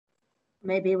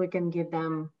Maybe we can give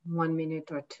them 1 minute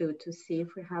or two to see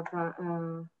if we have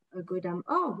a good,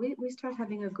 oh, we start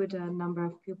having a good number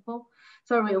of people.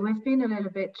 Sorry, we've been a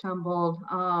little bit jumbled.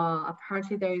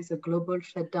 Apparently there is a global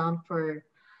shutdown for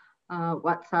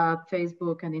WhatsApp,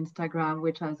 Facebook, and Instagram,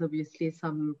 which has obviously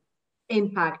some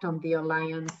impact on the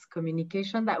Alliance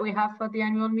communication that we have for the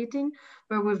annual meeting.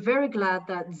 But we're very glad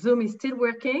that Zoom is still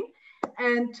working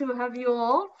and to have you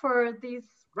all for this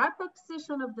wrap-up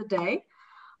session of the day.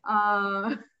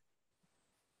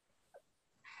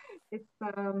 It's,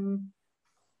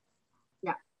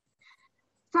 yeah.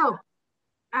 So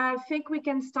I think we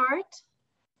can start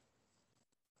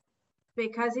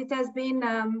because it has been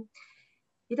a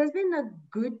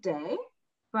good day,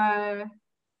 but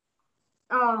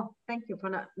oh, thank you for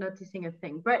not noticing a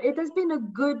thing. But it has been a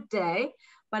good day,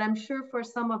 but I'm sure for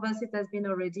some of us, it has been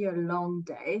already a long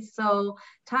day. So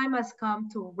time has come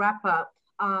to wrap up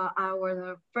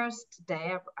our first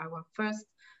day, our first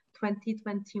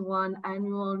 2021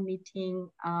 annual meeting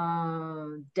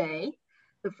day,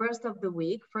 the first of the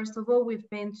week. First of all, we've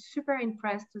been super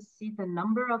impressed to see the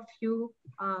number of you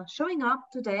showing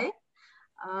up today.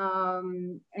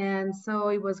 And so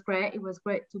it was great. It was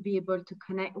great to be able to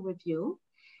connect with you.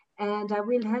 And I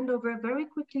will hand over very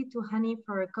quickly to Hani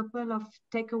for a couple of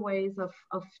takeaways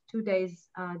of today's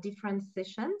different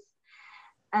sessions.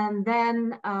 And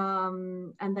then I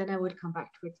will come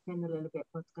back to explain a little bit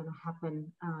what's going to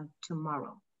happen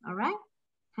tomorrow. All right?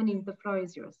 Hani, the floor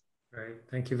is yours. Great.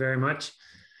 Thank you very much.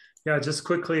 Yeah, just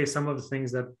quickly, some of the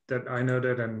things that I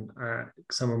noted and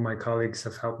some of my colleagues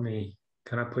have helped me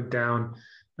kind of put down.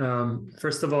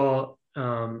 First of all,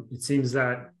 it seems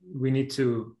that we need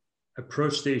to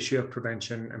approach the issue of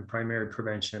prevention and primary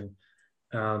prevention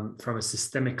from a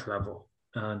systemic level,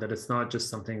 that it's not just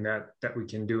something that we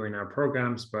can do in our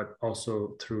programs, but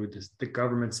also through the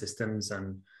government systems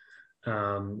and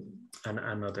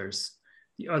others.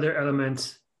 The other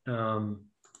element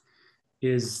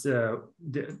is the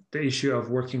issue of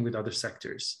working with other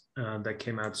sectors that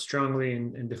came out strongly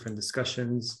in different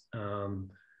discussions.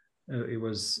 It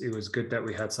was good that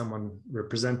we had someone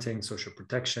representing social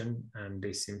protection, and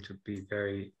they seem to be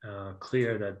very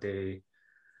clear that they,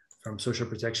 from social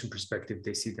protection perspective,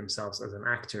 they see themselves as an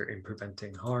actor in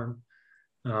preventing harm.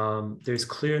 There's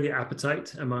clearly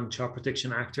appetite among child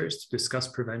protection actors to discuss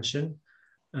prevention.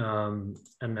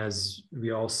 And as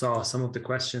we all saw, some of the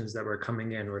questions that were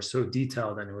coming in were so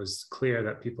detailed, and it was clear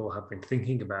that people have been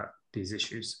thinking about these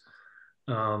issues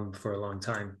for a long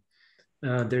time.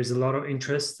 There's a lot of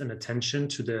interest and attention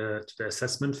to the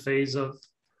assessment phase of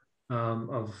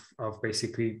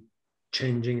basically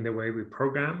changing the way we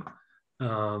program,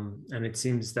 and it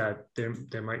seems that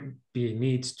there might be a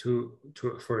need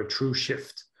for a true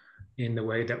shift in the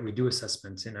way that we do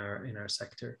assessments in our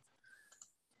sector.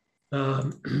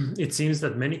 It seems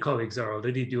that many colleagues are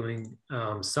already doing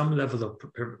some level of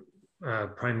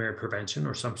primary prevention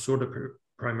or some sort of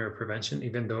primary prevention,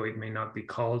 even though it may not be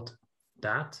called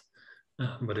that.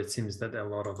 But it seems that a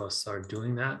lot of us are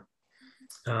doing that.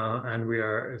 And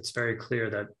it's very clear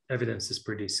that evidence is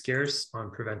pretty scarce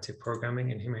on preventive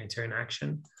programming and humanitarian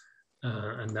action,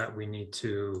 and that we need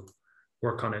to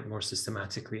work on it more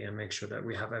systematically and make sure that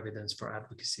we have evidence for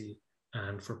advocacy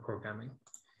and for programming.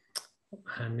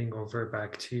 Handing over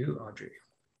back to you, Audrey.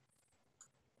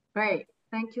 Great.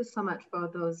 Thank you so much for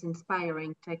those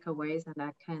inspiring takeaways. And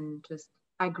I can just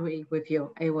agree with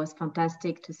you. It was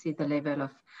fantastic to see the level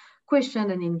of question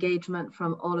and engagement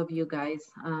from all of you guys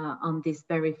on this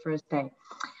very first day.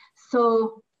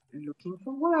 So looking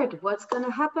forward, what's going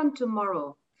to happen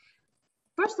tomorrow?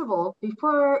 First of all,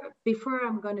 before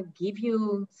I'm going to give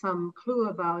you some clue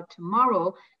about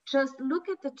tomorrow, just look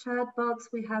at the chat box.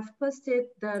 We have posted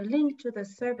the link to the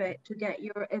survey to get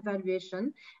your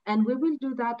evaluation, and we will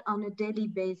do that on a daily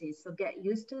basis. So get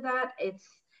used to that.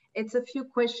 It's a few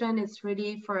questions. It's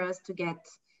really for us to get,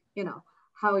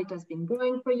 how it has been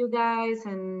going for you guys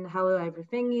and how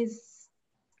everything is,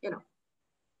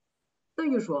 the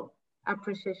usual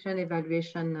appreciation,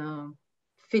 evaluation,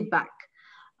 feedback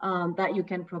that you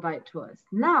can provide to us.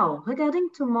 Now, regarding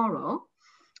tomorrow,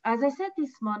 as I said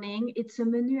this morning, it's a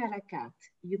menu à la carte.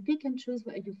 You pick and choose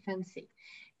what you fancy.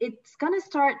 It's going to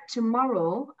start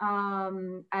tomorrow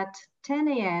at 10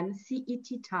 a.m.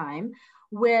 CET time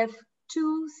with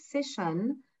 2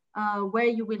 sessions where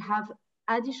you will have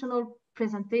additional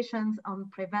presentations on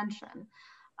prevention.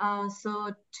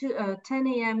 So 10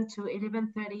 a.m. to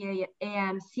 11:30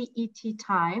 a.m. CET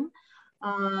time.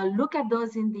 Look at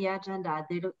those in the agenda.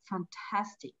 They look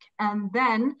fantastic. And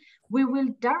then we will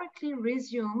directly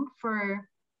resume for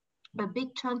a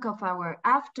big chunk of our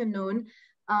afternoon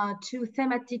to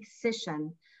thematic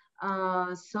session.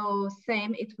 So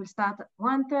same, it will start at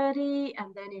 1:30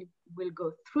 and then it will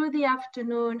go through the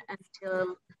afternoon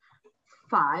until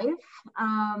 5-ish.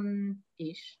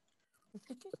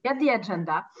 Get the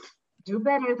agenda, do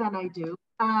better than I do.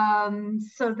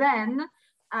 So then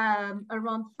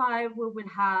around 5, we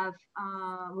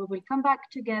will come back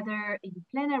together in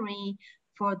plenary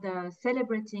for the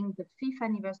celebrating the 5th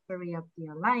anniversary of the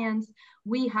Alliance.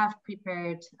 We have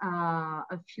prepared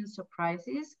a few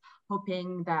surprises,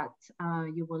 hoping that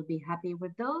you will be happy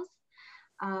with those.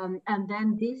 And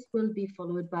then this will be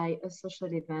followed by a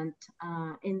social event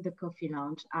in the coffee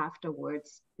lounge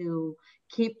afterwards to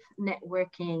keep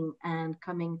networking and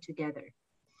coming together.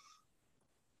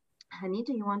 Hani,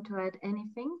 do you want to add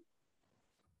anything?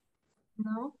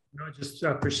 No? No, just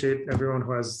appreciate everyone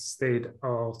who has stayed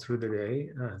all through the day.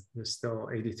 There's still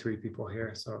 83 people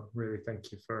here, so really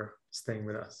thank you for staying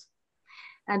with us.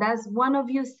 And as one of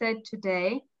you said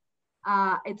today,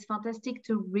 it's fantastic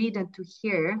to read and to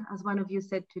hear, as one of you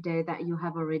said today, that you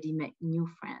have already met new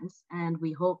friends. And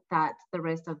we hope that the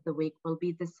rest of the week will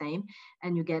be the same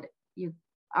and you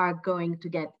are going to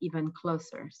get even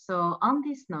closer. So on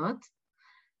this note,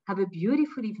 have a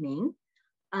beautiful evening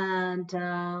and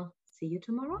see you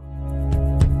tomorrow.